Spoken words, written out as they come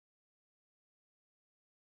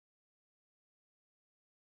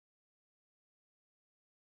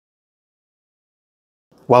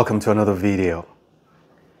Welcome to another video.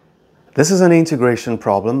 This is an integration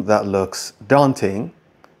problem that looks daunting,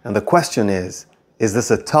 and the question is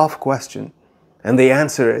this a tough question? And the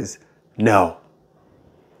answer is no.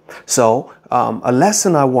 So a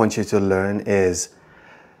lesson I want you to learn is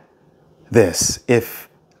this: if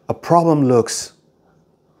a problem looks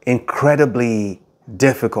incredibly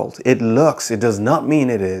difficult, it does not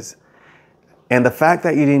mean it is. And the fact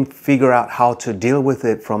that you didn't figure out how to deal with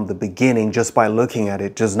it from the beginning just by looking at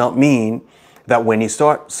it does not mean that when you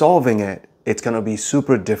start solving it, it's going to be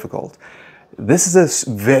super difficult. This is a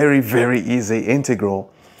very, very easy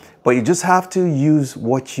integral, but you just have to use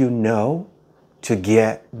what you know to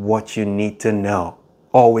get what you need to know.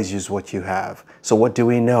 Always use what you have. So what do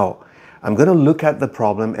we know? I'm going to look at the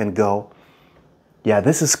problem and go, yeah,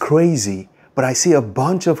 this is crazy, but I see a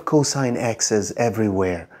bunch of cosine x's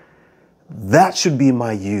everywhere. That should be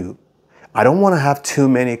my u. I don't want to have too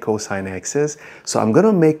many cosine x's, so I'm going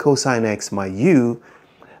to make cosine x my u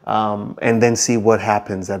and then see what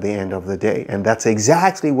happens at the end of the day. And that's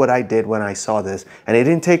exactly what I did when I saw this, and it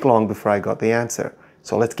didn't take long before I got the answer.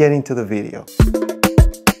 So let's get into the video.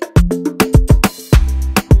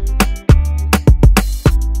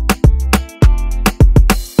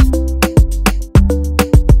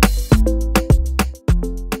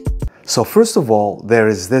 So first of all, there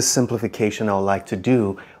is this simplification I would like to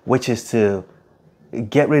do, which is to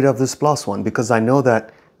get rid of this plus one, because I know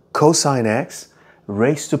that cosine x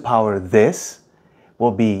raised to power this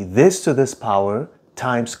will be this to this power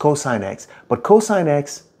times cosine x. But cosine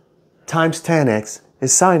x times tan x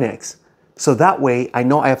is sine x. So that way I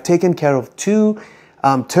know I have taken care of two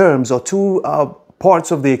terms or two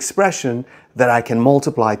parts of the expression that I can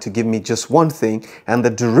multiply to give me just one thing, and the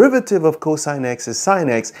derivative of cosine x is sine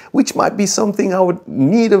x, which might be something I would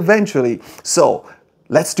need eventually. So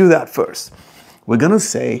let's do that first. We're going to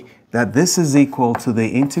say that this is equal to the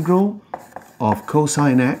integral of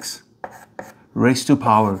cosine x raised to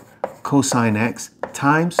power cosine x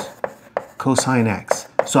times cosine x.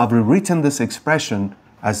 So I've rewritten this expression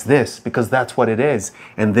as this because that's what it is.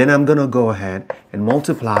 And then I'm going to go ahead and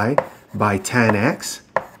multiply by tan x,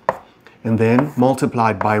 and then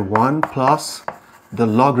multiplied by 1 plus the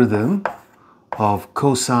logarithm of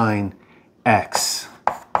cosine x.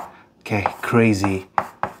 Okay, crazy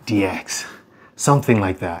dx. Something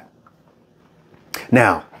like that.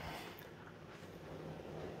 Now,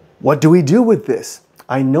 what do we do with this?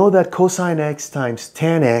 I know that cosine x times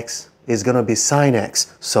tan x is going to be sine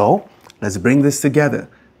x. So let's bring this together.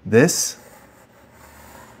 This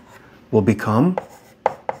will become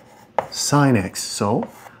sine x. So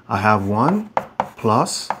I have 1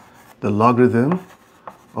 plus the logarithm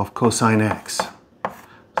of cosine x.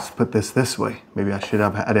 Let's put this way. Maybe I should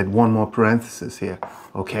have added one more parenthesis here.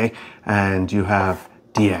 Okay, and you have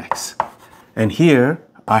dx. And here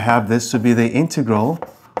I have this to be the integral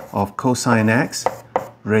of cosine x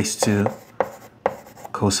raised to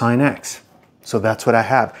cosine x. So that's what I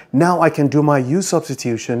have. Now I can do my u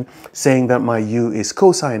substitution, saying that my u is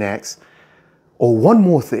cosine x. Or one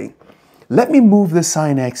more thing. Let me move the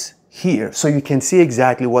sine x here so you can see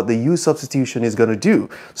exactly what the u substitution is going to do.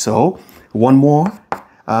 So one more,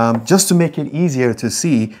 just to make it easier to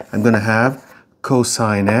see, I'm going to have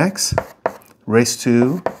cosine x raised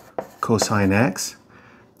to cosine x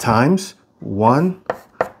times 1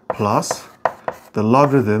 plus the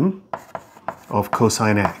logarithm of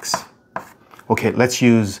cosine x. Okay, let's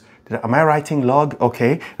use, am I writing log?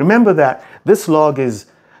 Okay, remember that this log is,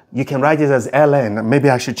 you can write it as ln. Maybe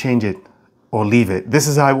I should change it or leave it. This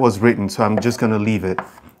is how it was written, so I'm just going to leave it.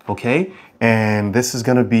 Okay, and this is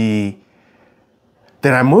going to be,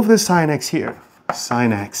 then I move the sine x here,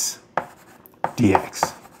 sine x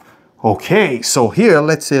dx. Okay, so here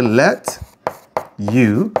let's say let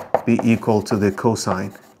u be equal to the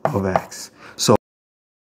cosine of x. So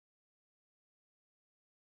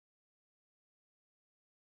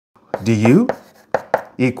du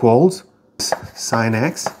equals sine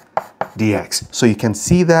x dx. So you can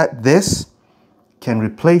see that this can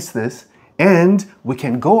replace this, and we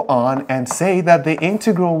can go on and say that the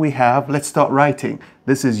integral we have, let's start writing.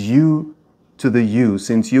 This is u to the u,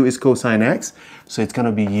 since u is cosine x, so it's going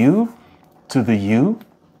to be u to the u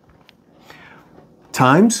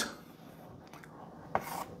times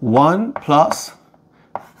 1 plus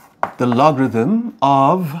the logarithm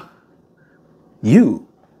of u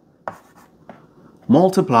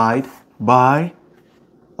multiplied by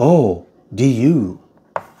du.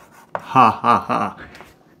 Ha ha ha.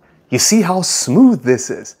 You see how smooth this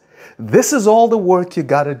is? This is all the work you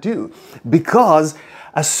gotta do, because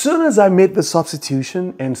as soon as I made the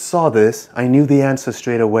substitution and saw this, I knew the answer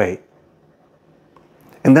straight away.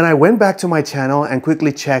 And then I went back to my channel and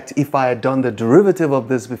quickly checked if I had done the derivative of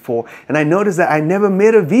this before. And I noticed that I never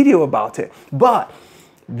made a video about it. But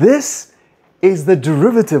this is the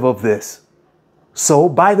derivative of this. So,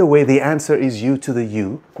 by the way, the answer is u to the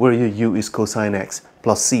u, where your u is cosine x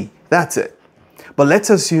plus c. That's it. But let's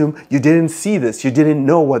assume you didn't see this. You didn't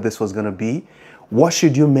know what this was going to be. What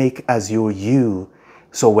should you make as your u?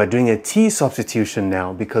 So we're doing a t substitution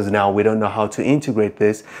now because now we don't know how to integrate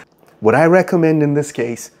this. What I recommend in this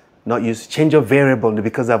case, not use change of variable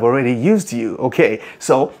because I've already used u. Okay,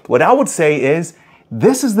 so what I would say is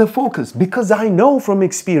this is the focus because I know from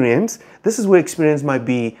experience, this is where experience might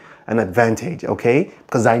be an advantage, okay?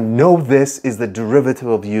 Because I know this is the derivative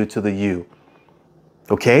of u to the u.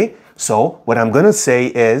 Okay, so what I'm going to say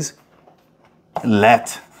is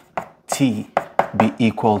let t be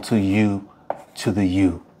equal to u to the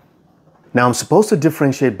u. Now I'm supposed to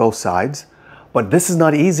differentiate both sides, but this is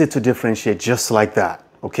not easy to differentiate just like that.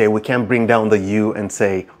 Okay, we can't bring down the u and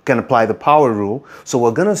say, we can apply the power rule. So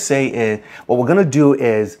what we're going to say is, what we're going to do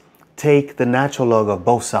is take the natural log of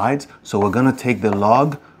both sides. So we're going to take the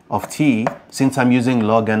log of t. Since I'm using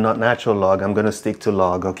log and not natural log, I'm going to stick to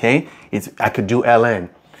log, okay? I could do ln.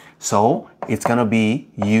 So it's going to be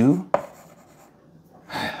u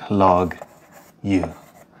log u.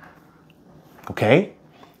 Okay?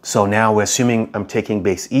 So now we're assuming I'm taking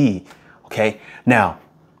base e. Okay? Now,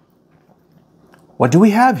 what do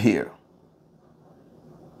we have here?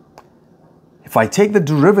 If I take the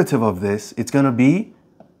derivative of this, it's going to be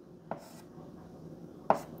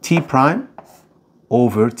t prime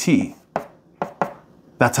over t.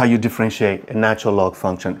 That's how you differentiate a natural log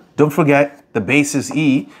function. Don't forget, the base is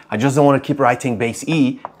e. I just don't want to keep writing base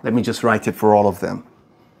e. Let me just write it for all of them.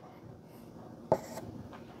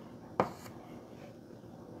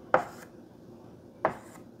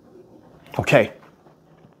 Okay.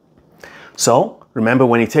 So, remember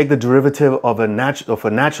when you take the derivative of a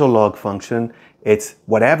natural log function, it's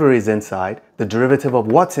whatever is inside, the derivative of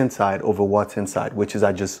what's inside over what's inside, which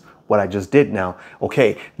is what I just did now.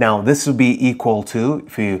 Okay, now this will be equal to,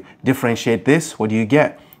 if you differentiate this, what do you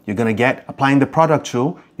get? You're going to get, applying the product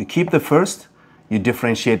rule, you keep the first, you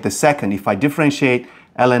differentiate the second. If I differentiate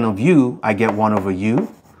ln of u, I get 1 over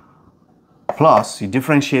u, plus you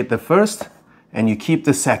differentiate the first, and you keep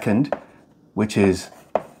the second, which is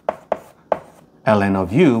ln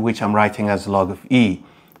of u, which I'm writing as log of e.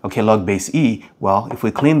 Okay, log base e. Well, if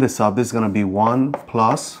we clean this up, this is going to be 1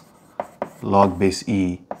 plus log base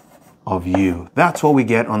e of u. That's what we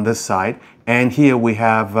get on this side. And here we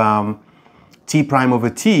have t prime over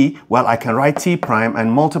t. Well, I can write t prime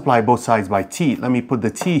and multiply both sides by t. Let me put the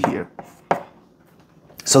t here.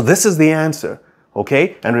 So this is the answer,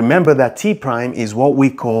 okay? And remember that t prime is what we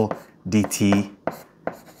call dt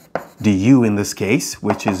du in this case,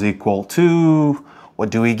 which is equal to, what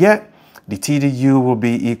do we get? dt du will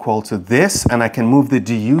be equal to this, and I can move the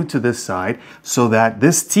du to this side so that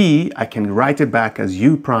this t, I can write it back as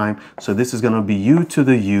u prime. So this is going to be u to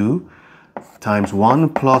the u times 1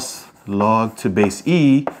 plus log to base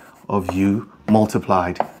e of u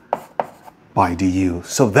multiplied by du.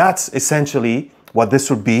 So that's essentially what this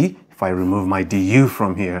would be if I remove my du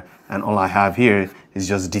from here, and all I have here is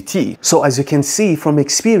just dt. So as you can see from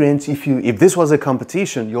experience, if this was a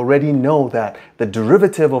competition, you already know that the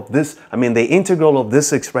derivative of this, the integral of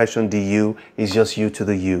this expression du is just u to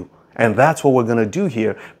the u. And that's what we're going to do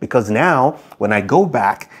here, because now when I go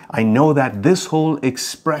back, I know that this whole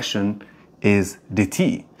expression is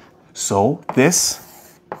dt. So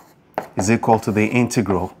this is equal to the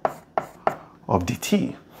integral of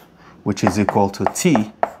dt, which is equal to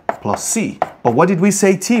t plus c. But what did we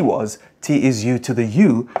say t was? T is u to the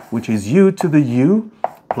u, which is u to the u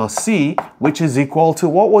plus c, which is equal to,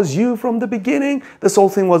 what was u from the beginning? This whole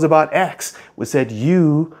thing was about x. We said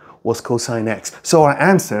u was cosine x. So our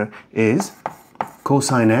answer is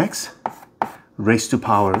cosine x raised to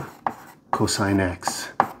power cosine x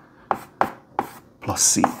plus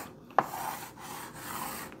c.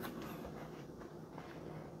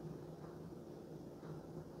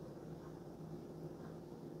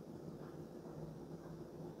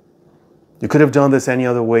 You could have done this any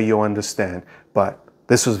other way you understand, but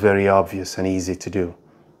this was very obvious and easy to do.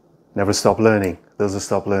 Never stop learning. Those who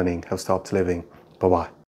stop learning have stopped living. Bye-bye.